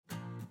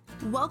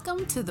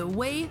Welcome to The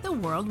Way the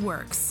World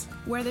Works,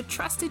 where the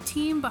trusted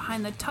team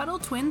behind the Tuttle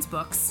Twins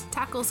books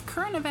tackles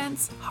current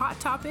events, hot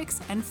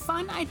topics, and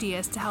fun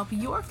ideas to help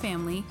your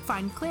family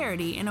find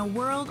clarity in a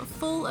world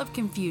full of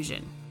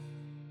confusion.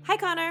 Hi,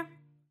 Connor.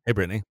 Hey,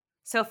 Brittany.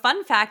 So,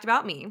 fun fact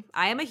about me,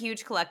 I am a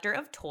huge collector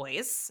of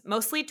toys,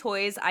 mostly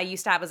toys I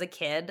used to have as a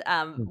kid.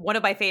 One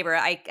of my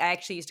favorite, I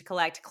actually used to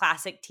collect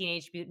classic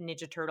Teenage Mutant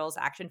Ninja Turtles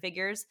action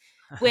figures,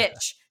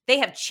 which they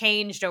have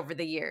changed over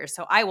the years.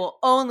 So, I will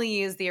only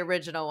use the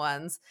original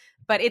ones.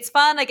 But it's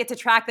fun. I get to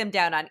track them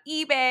down on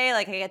eBay.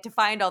 Like, I get to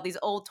find all these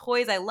old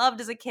toys I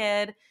loved as a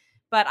kid.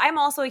 But I'm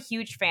also a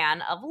huge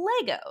fan of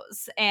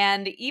Legos.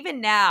 And even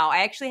now, I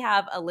actually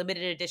have a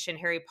limited edition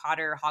Harry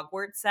Potter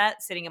Hogwarts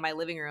set sitting in my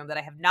living room that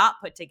I have not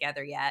put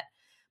together yet.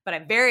 But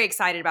I'm very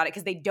excited about it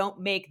because they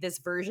don't make this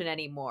version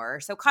anymore.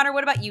 So, Connor,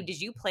 what about you?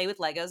 Did you play with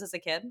Legos as a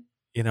kid?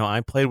 You know,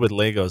 I played with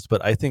Legos,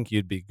 but I think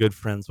you'd be good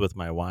friends with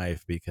my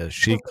wife because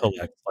she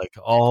collects like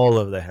all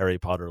of the Harry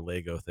Potter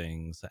Lego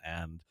things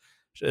and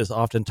she is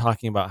often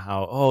talking about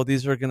how, oh,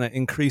 these are going to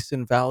increase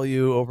in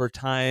value over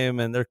time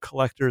and they're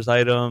collector's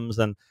items.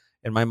 And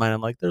in my mind, I'm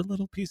like, they're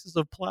little pieces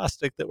of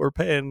plastic that we're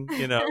paying,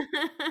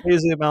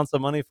 crazy amounts of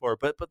money for,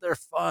 but they're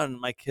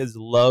fun. My kids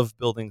love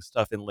building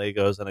stuff in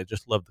Legos, and I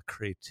just love the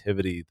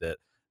creativity that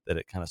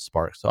it kind of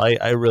sparks. So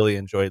I really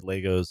enjoyed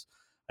Legos.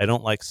 I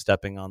don't like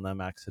stepping on them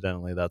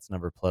accidentally. That's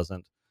never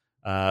pleasant.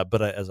 But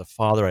as a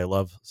father, I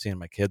love seeing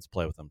my kids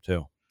play with them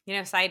too.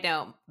 Side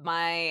note,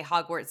 my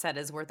Hogwarts set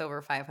is worth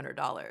over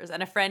 $500,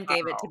 and a friend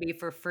gave it to me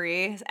for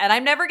free. And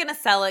I'm never going to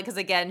sell it because,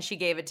 again, she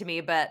gave it to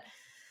me, but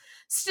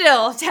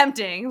still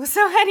tempting.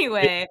 So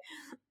anyway,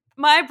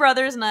 my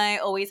brothers and I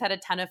always had a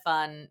ton of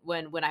fun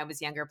when I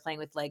was younger playing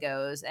with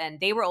Legos, and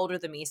they were older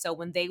than me. So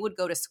when they would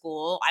go to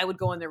school, I would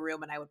go in their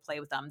room and I would play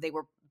with them. They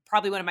were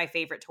probably one of my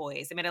favorite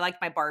toys. I mean, I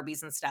liked my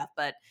Barbies and stuff,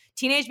 but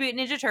Teenage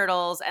Mutant Ninja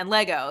Turtles and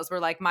Legos were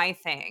like my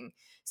thing.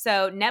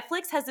 So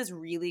Netflix has this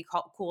really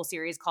cool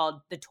series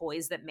called The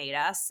Toys That Made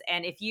Us.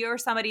 And if you're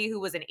somebody who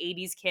was an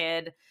 80s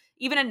kid,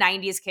 even a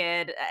 90s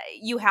kid,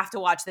 you have to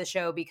watch this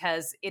show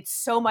because it's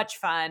so much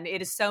fun.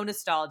 It is so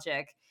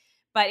nostalgic.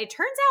 But it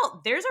turns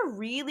out there's a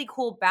really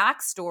cool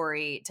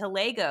backstory to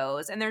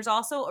Legos, and there's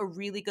also a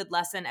really good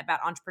lesson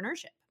about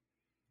entrepreneurship.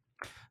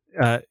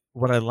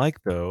 What I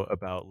like though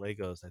about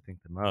Legos, I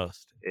think the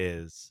most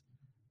is,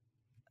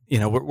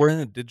 we're in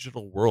a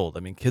digital world. I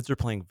mean, kids are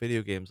playing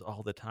video games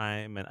all the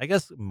time, and I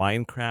guess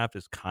Minecraft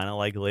is kind of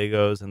like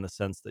Legos in the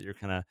sense that you're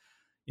kind of,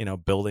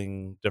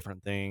 building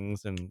different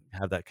things and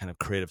have that kind of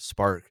creative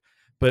spark.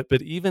 But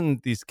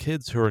even these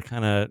kids who are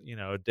kind of,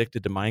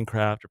 addicted to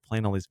Minecraft or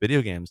playing all these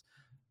video games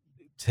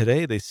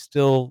today, they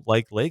still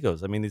like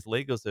Legos. I mean, these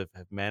Legos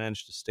have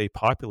managed to stay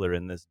popular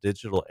in this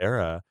digital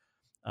era,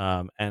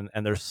 and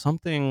there's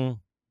something.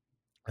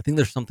 I think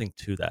there's something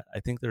to that. I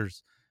think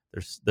there's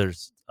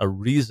a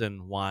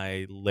reason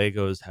why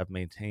Legos have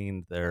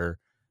maintained their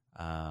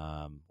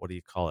what do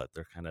you call it?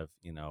 Their kind of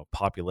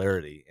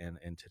popularity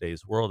in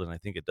today's world, and I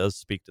think it does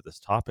speak to this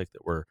topic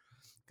that we're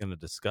going to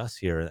discuss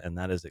here, and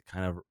that is it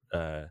kind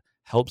of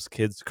helps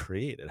kids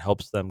create. It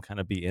helps them kind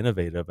of be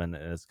innovative, and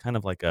it's kind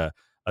of like a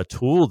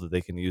tool that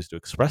they can use to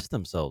express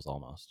themselves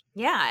almost.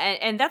 Yeah,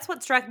 and that's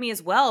what struck me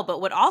as well.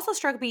 But what also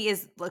struck me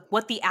is like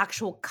what the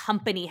actual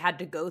company had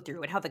to go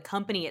through and how the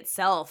company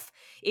itself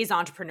is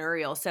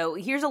entrepreneurial. So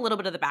here's a little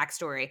bit of the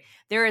backstory.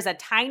 There is a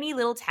tiny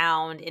little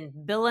town in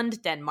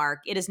Billund,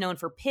 Denmark. It is known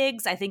for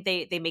pigs. I think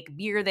they make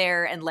beer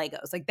there and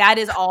Legos. Like that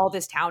is all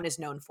this town is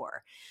known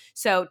for.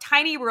 So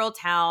tiny rural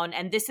town,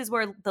 and this is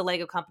where the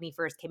Lego company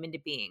first came into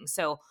being.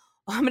 So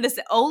I'm going to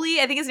say Ole,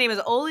 I think his name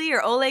is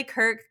Ole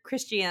Kirk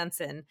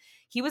Christiansen.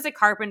 He was a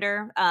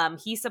carpenter.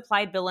 He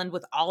supplied Billund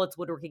with all its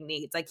woodworking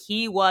needs. Like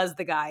he was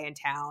the guy in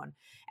town.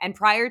 And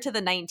prior to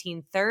the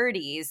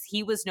 1930s,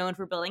 he was known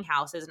for building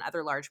houses and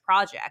other large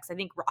projects. I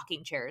think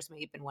rocking chairs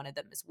may have been one of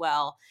them as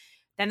well.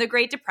 Then the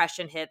Great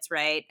Depression hits,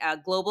 right?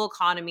 Global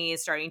economy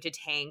is starting to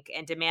tank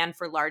and demand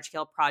for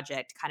large-scale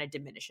project kind of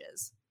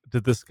diminishes.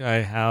 Did this guy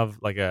have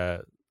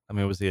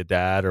was he a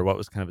dad or what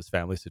was kind of his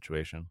family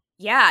situation?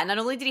 Yeah, not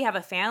only did he have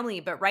a family,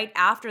 but right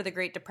after the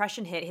Great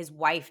Depression hit, his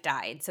wife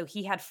died. So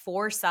he had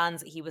 4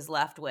 sons that he was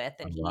left with,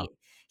 and Oh, wow.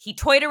 he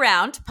toyed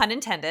around, pun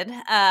intended,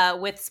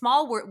 with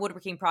small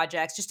woodworking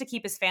projects just to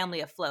keep his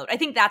family afloat. I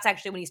think that's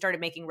actually when he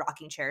started making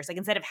rocking chairs. Like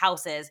instead of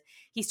houses,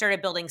 he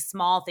started building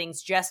small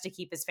things just to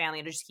keep his family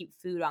and to just keep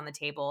food on the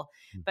table.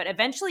 But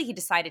eventually he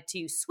decided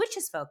to switch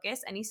his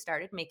focus and he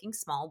started making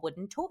small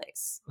wooden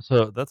toys.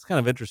 So that's kind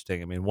of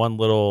interesting. I mean, one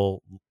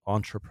little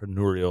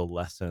entrepreneurial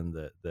lesson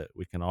that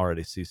we can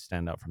already see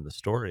stand out from the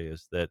story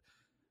is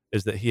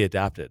that he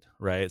adapted,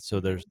 right? So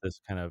there's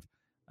this kind of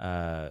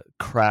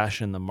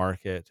crash in the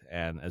market,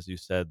 and as you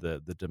said,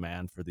 the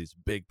demand for these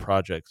big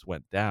projects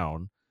went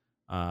down,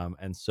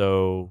 and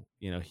so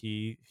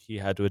he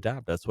had to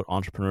adapt. That's what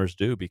entrepreneurs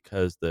do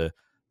because the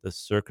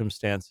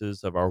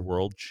circumstances of our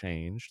world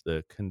change,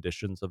 the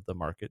conditions of the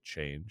market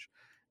change,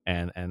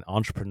 and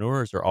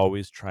entrepreneurs are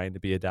always trying to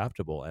be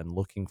adaptable and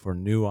looking for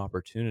new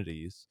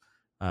opportunities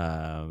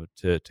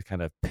to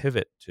kind of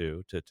pivot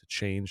to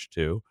change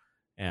to.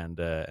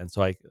 And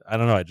so I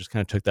don't know, I just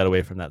kind of took that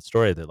away from that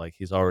story, that like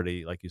he's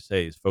already, like you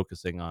say, he's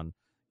focusing on,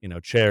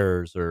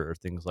 chairs or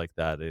things like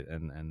that,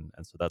 and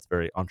so that's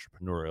very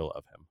entrepreneurial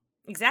of him.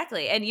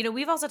 Exactly. And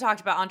we've also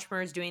talked about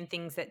entrepreneurs doing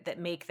things that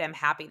make them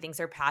happy, things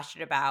they're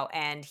passionate about.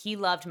 And he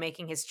loved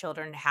making his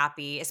children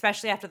happy,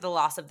 especially after the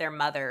loss of their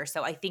mother.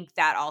 So I think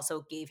that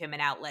also gave him an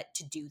outlet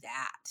to do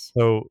that.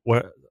 So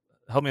what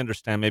help me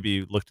understand, maybe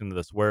you looked into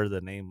this, where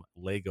the name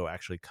Lego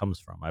actually comes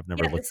from. I've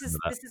never Yeah, looked into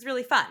that. this is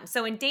really fun.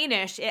 So in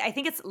Danish, I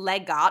think it's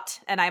legot,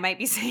 and I might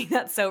be saying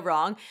that so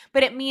wrong,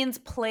 but it means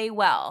play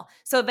well.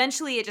 So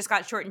eventually, it just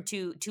got shortened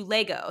to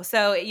Lego.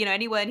 So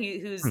anyone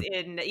who's Hmm.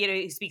 in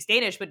who speaks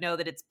Danish would know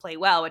that it's play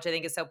well, which I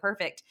think is so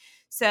perfect.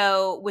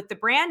 So with the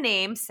brand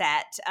name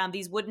set,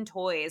 these wooden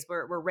toys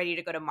were ready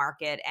to go to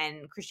market,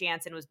 and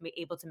Christiansen was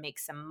able to make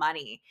some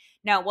money.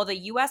 Now, while the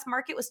U.S.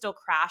 market was still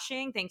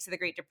crashing thanks to the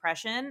Great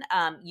Depression,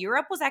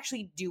 Europe was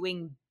actually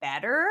doing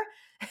better.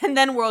 And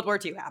then World War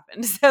II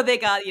happened. So they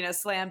got,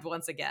 slammed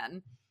once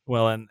again.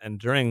 Well, and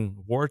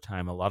during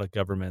wartime, a lot of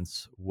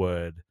governments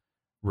would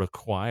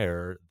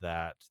require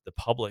that the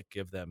public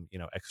give them,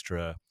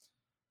 extra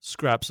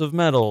scraps of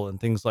metal and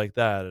things like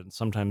that, and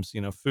sometimes,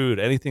 food,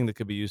 anything that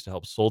could be used to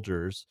help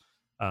soldiers.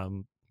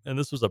 And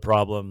this was a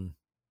problem,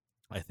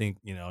 I think,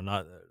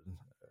 not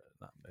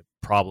a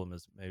problem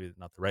is maybe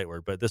not the right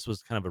word, but this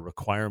was kind of a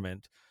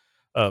requirement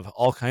of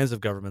all kinds of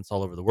governments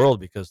all over the world,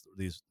 because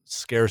these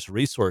scarce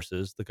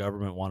resources, the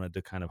government wanted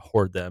to kind of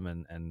hoard them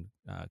and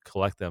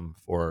collect them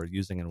for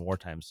using in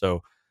wartime.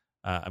 So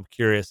I'm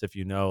curious if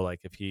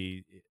like if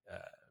he uh,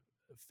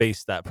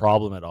 faced that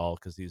problem at all,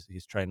 because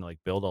he's trying to like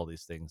build all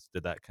these things.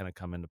 Did that kind of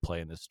come into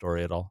play in his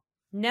story at all?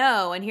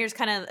 No, and here's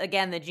kind of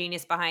again the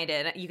genius behind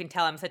it. You can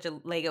tell I'm such a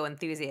Lego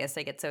enthusiast.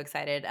 I get so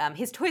excited.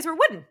 His toys were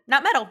wooden,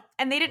 not metal,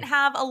 and they didn't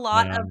have a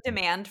lot Yeah, of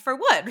demand for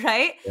wood,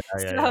 right? yeah,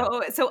 yeah, yeah.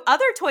 So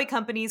other toy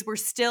companies were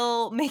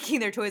still making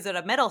their toys out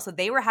of metal, so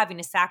they were having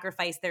to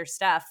sacrifice their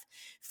stuff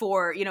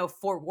for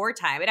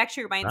wartime. It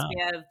actually reminds Wow.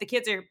 me of, the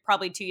kids are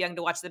probably too young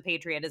to watch The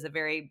Patriot. Is a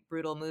very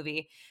brutal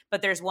movie,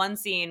 but there's one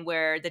scene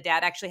where the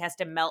dad actually has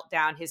to melt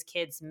down his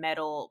kids'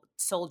 metal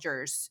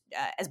soldiers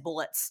as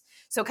bullets.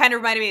 So kind of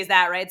reminded me of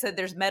that, right? So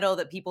there's metal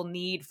that people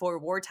need for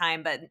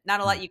wartime, but not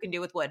a Hmm. lot you can do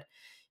with wood.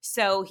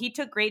 So he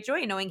took great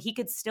joy in knowing he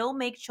could still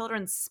make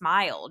children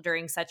smile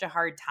during such a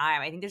hard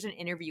time. I think there's an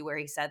interview where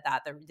he said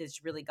that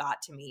just really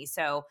got to me.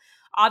 So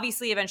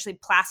obviously, eventually,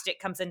 plastic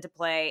comes into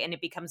play, and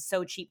it becomes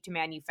so cheap to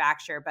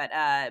manufacture. But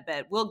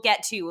we'll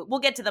get to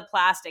the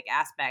plastic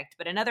aspect.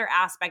 But another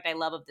aspect I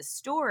love of the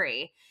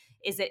story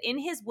is that in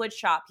his wood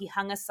shop, he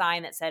hung a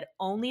sign that said,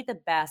 "Only the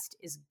best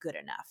is good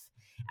enough."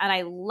 And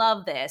I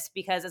love this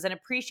because, as an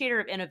appreciator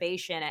of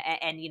innovation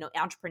and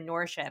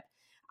entrepreneurship,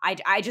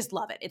 I just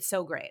love it. It's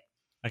so great.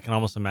 I can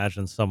almost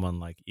imagine someone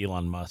like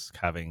Elon Musk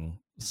having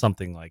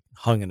something like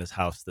hung in his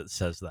house that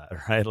says that,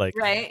 right? Like,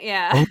 Right?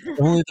 Yeah.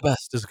 only the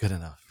best is good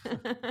enough.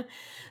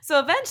 So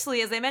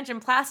eventually, as I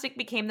mentioned, plastic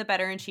became the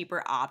better and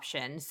cheaper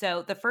option.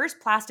 So the first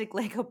plastic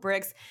Lego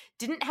bricks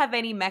didn't have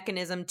any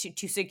mechanism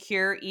to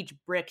secure each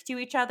brick to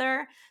each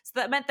other. So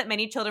that meant that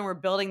many children were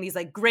building these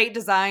like great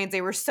designs.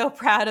 They were so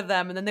proud of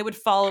them, and then they would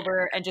fall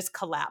over and just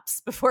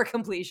collapse before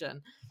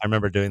completion. I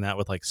remember doing that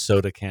with like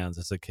soda cans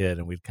as a kid,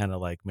 and we'd kind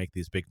of like make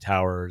these big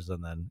towers,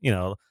 and then,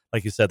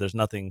 like you said, there's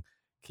nothing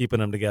keeping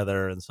them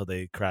together, and so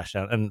they crash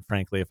down. And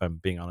frankly, if I'm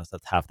being honest,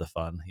 that's half the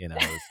fun,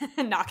 is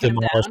Knocking them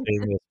down.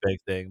 demolishing this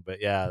big thing.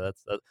 But yeah,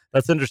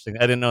 that's interesting.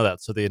 I didn't know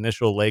that. So the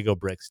initial Lego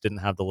bricks didn't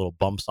have the little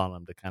bumps on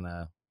them to kind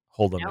of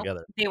hold them Nope.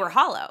 together. They were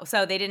hollow.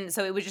 So they didn't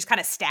so it was just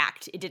kind of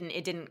stacked. It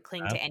didn't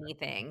cling to Okay.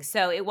 anything.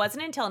 So it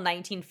wasn't until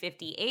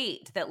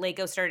 1958 that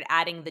Lego started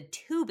adding the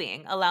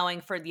tubing, allowing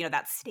for,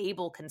 that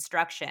stable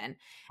construction.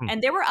 Hmm.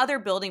 And there were other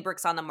building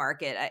bricks on the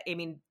market. I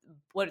mean,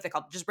 what are they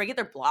called? Just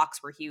regular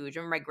blocks were huge.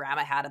 I remember my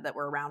grandma had them that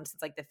were around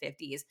since like the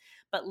 50s.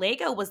 But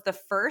Lego was the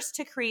first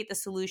to create the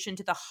solution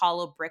to the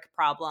hollow brick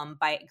problem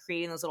by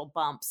creating those little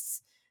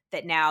bumps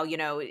that now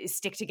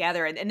stick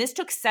together, and this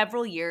took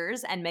several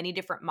years and many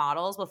different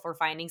models before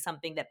finding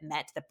something that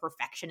met the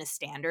perfectionist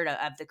standard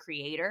of the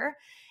creator.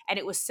 And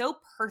it was so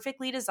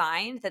perfectly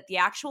designed that the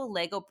actual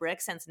Lego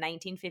brick since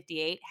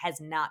 1958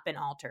 has not been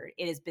altered.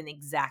 It has been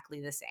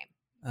exactly the same.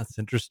 That's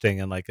interesting,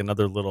 and like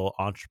another little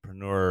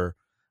entrepreneur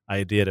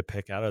idea to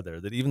pick out of there,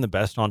 that even the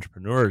best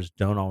entrepreneurs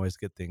don't always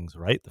get things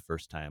right the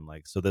first time.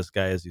 Like, so this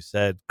guy, as you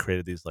said,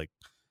 created these like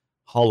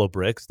hollow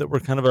bricks that were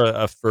kind of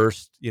a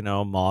first,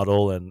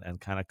 model, and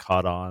kind of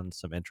caught on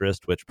some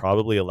interest, which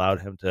probably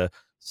allowed him to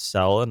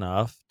sell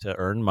enough to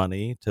earn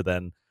money to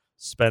then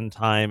spend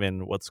time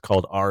in what's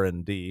called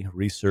R&D,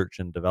 research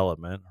and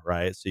development,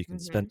 right? So you can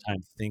spend Hmm.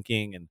 time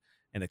thinking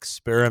and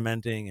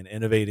experimenting and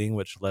innovating,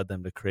 which led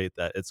them to create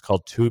that. It's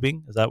called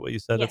tubing. Is that what you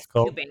said it's Yes,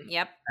 called? tubing.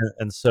 Yep.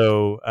 And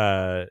so,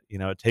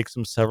 it takes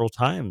them several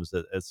times,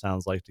 it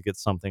sounds like, to get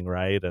something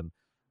right. And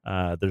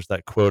there's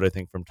that quote, I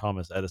think, from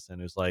Thomas Edison,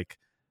 who's like,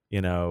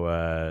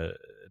 it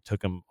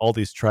took him all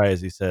these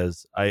tries. He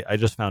says, I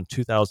just found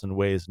 2,000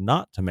 ways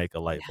not to make a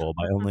light bulb.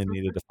 I only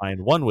needed to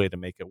find one way to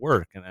make it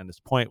work. And his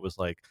point was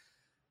like,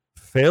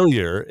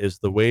 failure is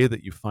the way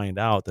that you find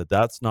out that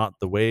that's not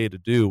the way to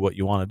do what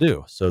you want to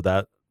do. So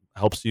that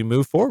helps you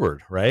move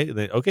forward, right?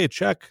 Okay,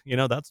 check.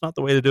 That's not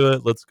the way to do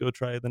it. Let's go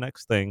try the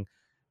next thing.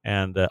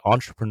 And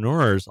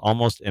entrepreneurs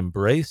almost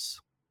embrace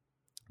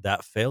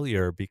that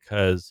failure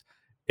because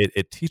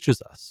it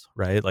teaches us,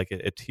 right? Like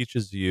it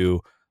teaches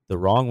you the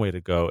wrong way to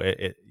go.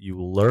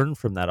 You learn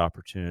from that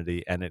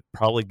opportunity, and it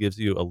probably gives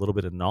you a little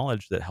bit of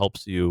knowledge that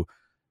helps you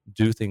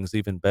do things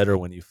even better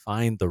when you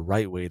find the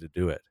right way to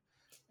do it.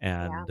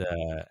 Yeah.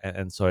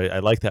 And so I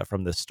like that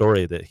from this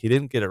story, that he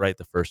didn't get it right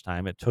the first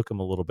time. It took him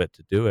a little bit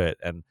to do it,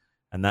 and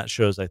that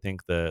shows, I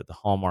think, the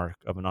hallmark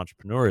of an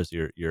entrepreneur is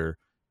you're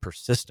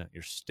persistent,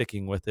 you're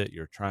sticking with it,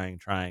 you're trying,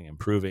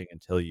 improving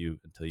until you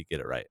get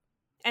it right.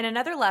 And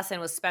another lesson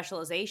was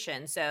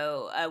specialization.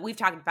 So we've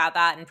talked about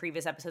that in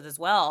previous episodes as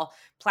well.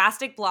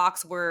 Plastic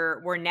blocks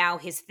were now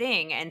his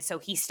thing, and so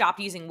he stopped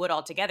using wood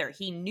altogether.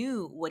 He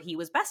knew what he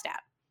was best at.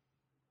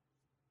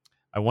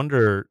 I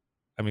wonder,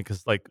 I mean,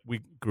 because like I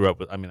grew up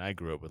with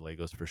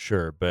Legos for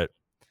sure, but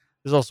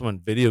this is also when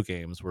video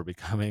games were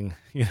becoming,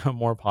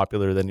 more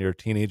popular than your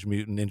Teenage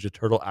Mutant Ninja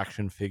Turtle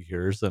action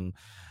figures and,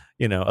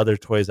 other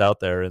toys out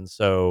there. And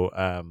so,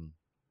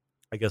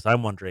 I guess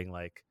I'm wondering,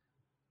 like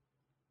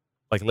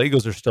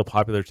Legos are still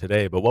popular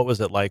today, but what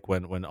was it like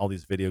when all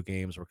these video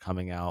games were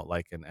coming out,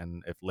 like,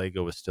 and if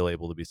Lego was still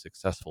able to be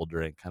successful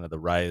during kind of the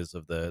rise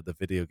of the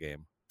video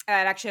game? It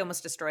actually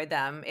almost destroyed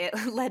them. It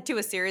led to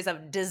a series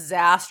of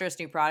disastrous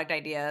new product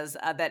ideas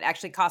that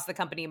actually cost the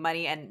company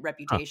money and Huh,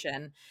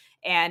 reputation.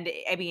 And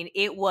I mean,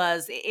 it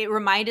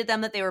reminded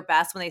them that they were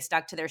best when they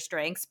stuck to their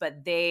strengths,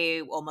 but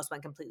they almost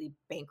went completely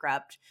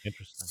bankrupt.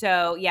 interesting.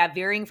 So yeah,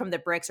 veering from the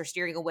bricks or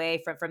steering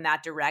away from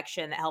that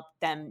direction that helped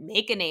them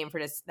make a name for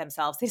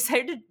themselves. They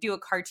decided to do a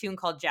cartoon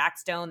called Jack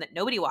Stone that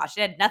nobody watched.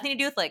 It had nothing to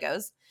do with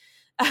Legos.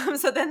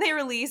 So then they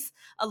release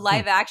a Hmm.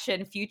 live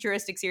action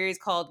futuristic series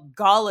called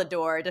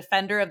Galador,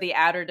 Defender of the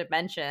Outer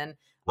Dimension.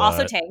 Also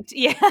What? tanked.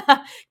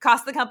 Yeah.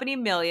 Cost the company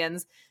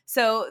millions.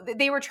 So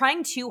they were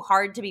trying too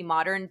hard to be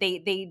modern.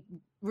 They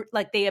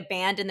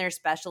abandoned their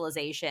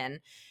specialization.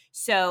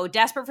 So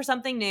desperate for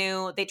something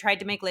new, they tried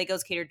to make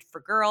Legos catered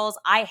for girls.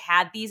 I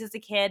had these as a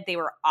kid. They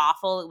were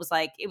awful. It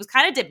was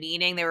kind of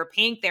demeaning. They were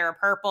pink, they were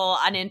purple,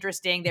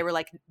 uninteresting. They were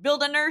like,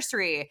 build a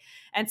nursery.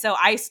 And so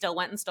I still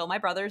went and stole my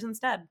brother's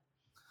instead.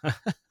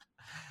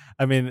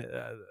 I mean,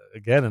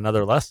 again,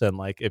 another lesson.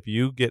 Like, if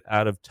you get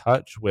out of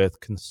touch with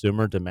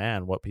consumer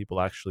demand, what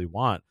people actually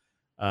want,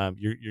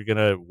 you're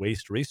gonna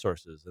waste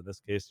resources. In this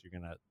case,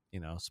 you're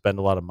gonna spend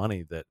a lot of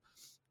money that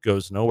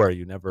goes nowhere.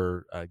 You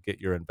never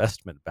get your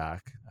investment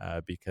back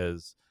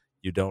because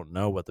you don't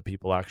know what the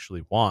people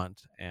actually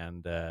want.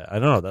 And I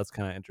don't know. That's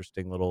kind of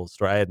interesting little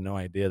story. I had no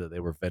idea that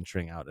they were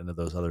venturing out into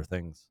those other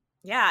things.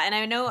 Yeah, and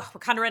I know we're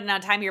kind of running out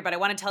of time here, but I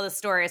want to tell this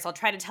story, so I'll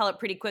try to tell it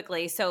pretty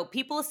quickly. So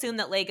people assume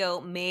that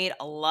Lego made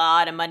a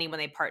lot of money when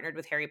they partnered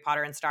with Harry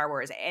Potter and Star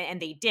Wars, and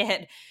they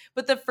did.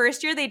 But the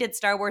first year they did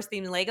Star Wars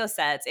themed Lego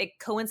sets, it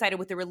coincided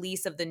with the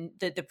release of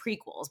the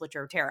prequels, which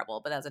are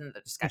terrible, but that's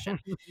another discussion.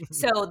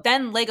 So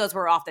then Legos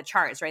were off the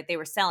charts, right? They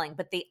were selling,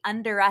 but they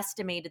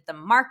underestimated the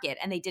market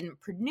and they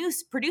didn't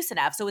produce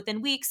enough. So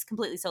within weeks,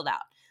 completely sold out.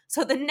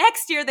 So the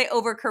next year they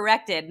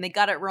overcorrected and they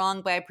got it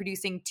wrong by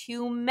producing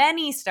too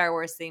many Star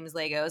Wars themed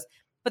Legos,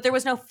 but there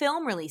was no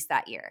film release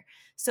that year.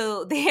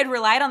 So they had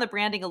relied on the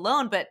branding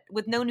alone, but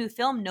with no new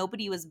film,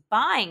 nobody was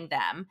buying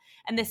them.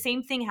 And the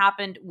same thing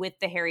happened with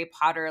the Harry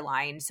Potter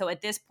line. So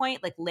at this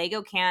point, like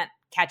Lego can't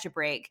catch a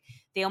break.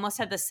 They almost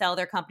had to sell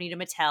their company to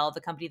Mattel,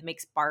 the company that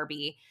makes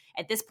Barbie.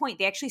 At this point,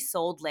 they actually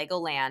sold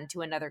Legoland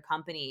to another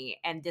company.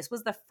 And this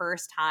was the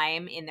first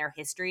time in their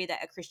history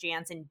that a Christian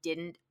Jansen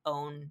didn't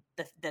own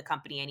the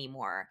company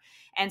anymore.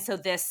 And so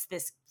this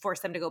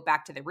forced them to go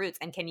back to the roots.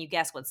 And can you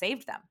guess what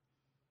saved them?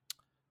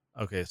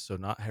 Okay, so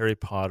not Harry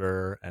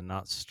Potter and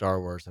not Star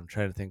Wars. I'm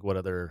trying to think what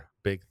other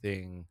big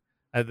thing.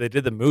 They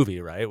did the movie,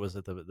 right? Was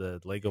it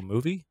the Lego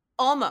movie?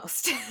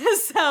 Almost.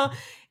 So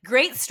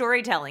great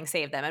storytelling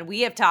saved them. And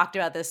we have talked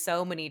about this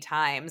so many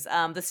times.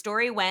 The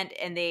story went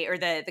and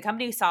the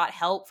company sought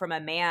help from a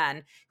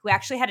man who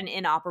actually had an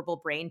inoperable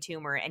brain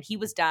tumor and he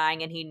was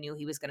dying and he knew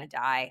he was going to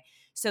die.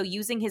 So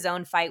using his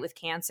own fight with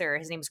cancer,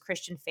 his name is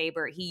Christian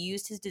Faber, he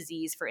used his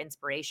disease for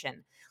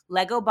inspiration.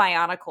 Lego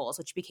Bionicles,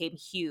 which became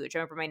huge, I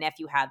remember my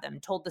nephew had them,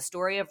 told the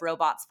story of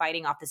robots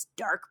fighting off this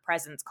dark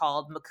presence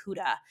called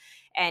Makuta.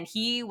 And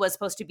he was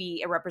supposed to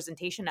be a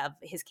representation of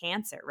his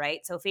cancer,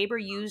 right? So Faber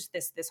used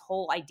this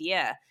whole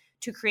idea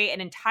to create an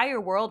entire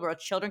world where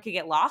children could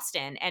get lost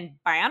in, and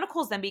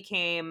Bionicles then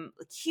became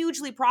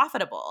hugely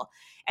profitable.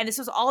 And this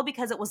was all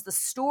because it was the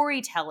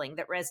storytelling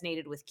that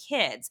resonated with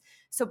kids.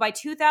 So by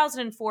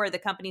 2004, the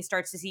company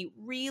starts to see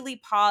really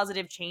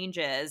positive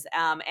changes,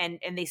 and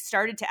they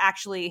started to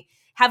actually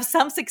have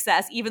some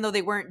success, even though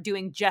they weren't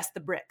doing just the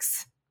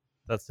bricks.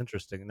 That's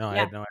interesting. No,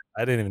 Yeah.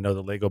 I didn't even know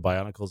the Lego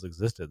Bionicles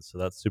existed, so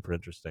that's super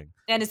interesting.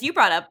 And as you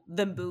brought up,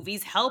 the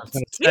movies I was helped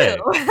gonna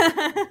too.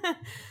 say.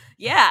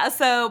 Yeah,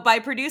 so by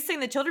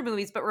producing the children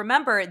movies, but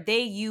remember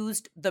they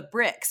used the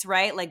bricks,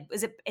 right? Like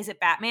is it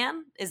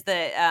Batman? Is the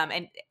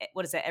and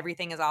what is it?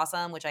 Everything is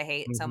awesome, which I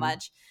hate so Mhm.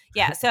 much.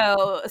 Yeah,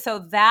 so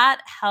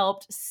that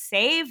helped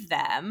save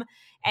them,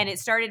 and it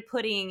started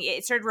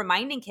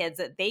reminding kids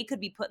that they could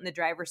be put in the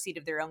driver's seat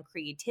of their own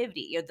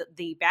creativity.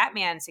 The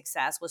Batman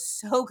success was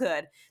so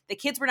good, the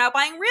kids were now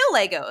buying real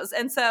Legos,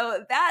 and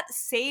so that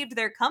saved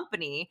their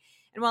company.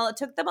 And while it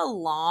took them a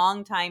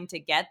long time to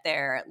get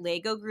there,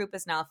 Lego Group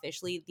is now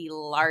officially the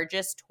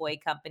largest toy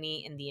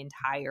company in the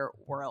entire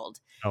world.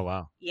 Oh,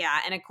 wow. Yeah,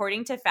 and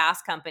according to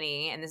Fast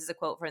Company, and this is a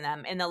quote from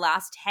them, in the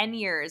last 10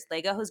 years,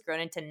 Lego has grown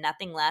into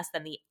nothing less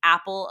than the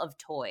Apple of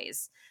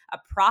toys, a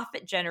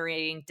profit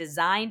generating,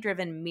 design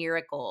driven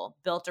miracle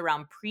built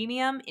around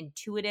premium,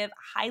 intuitive,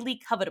 highly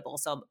covetable,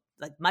 so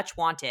like much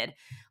wanted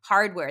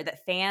hardware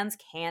that fans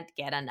can't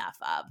get enough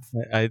of.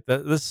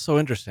 This is so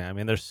interesting. I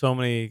mean, there's so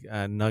many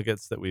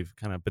nuggets that we've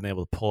kind of been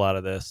able to pull out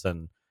of this,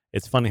 and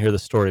it's fun to hear the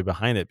story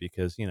behind it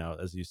because,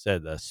 as you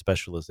said,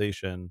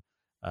 specialization,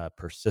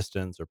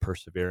 persistence or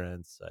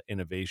perseverance,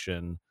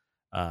 innovation,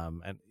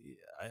 and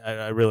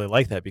I really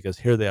like that because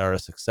here they are a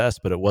success,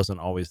 but it wasn't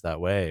always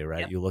that way, right?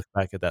 Yep. You look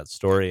back at that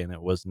story, and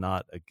it was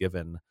not a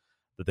given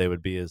that they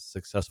would be as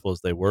successful as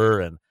they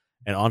were, and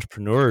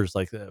entrepreneurs,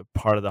 like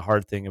part of the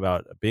hard thing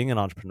about being an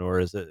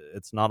entrepreneur is that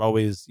it's not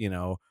always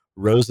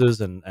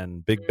roses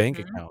and big bank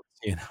Mhm. accounts.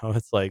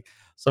 It's like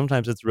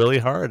sometimes it's really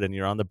hard and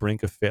you're on the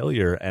brink of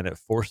failure, and it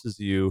forces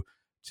you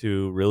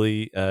to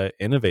really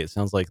innovate.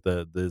 Sounds like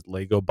the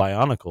Lego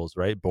Bionicles,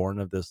 right? Born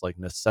of this like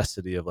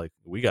necessity of like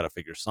we got to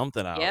figure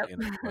something out, Yep.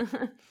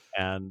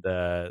 and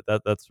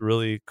that's a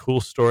really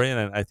cool story,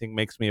 and I think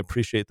makes me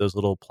appreciate those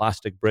little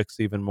plastic bricks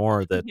even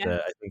more that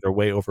Yeah. I think are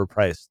way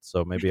overpriced.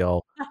 So maybe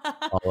I'll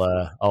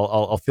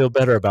feel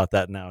better about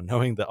that now,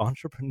 knowing the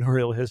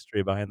entrepreneurial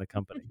history behind the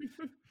company.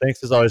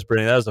 Thanks as always,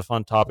 Brittany. That was a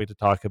fun topic to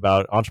talk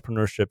about.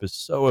 Entrepreneurship is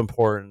so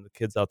important. The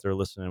kids out there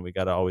listening, we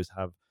got to always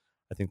have,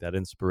 I think, that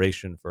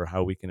inspiration for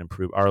how we can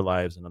improve our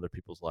lives and other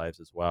people's lives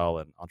as well.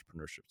 And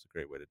entrepreneurship is a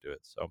great way to do it.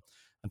 So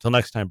until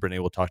next time, Brittany,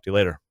 we'll talk to you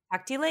later.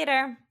 Talk to you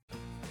later.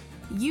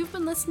 You've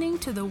been listening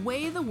to The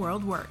Way the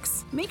World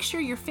Works. Make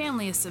sure your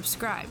family is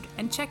subscribed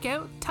and check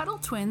out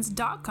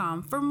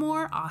TuttleTwins.com for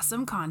more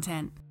awesome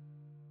content.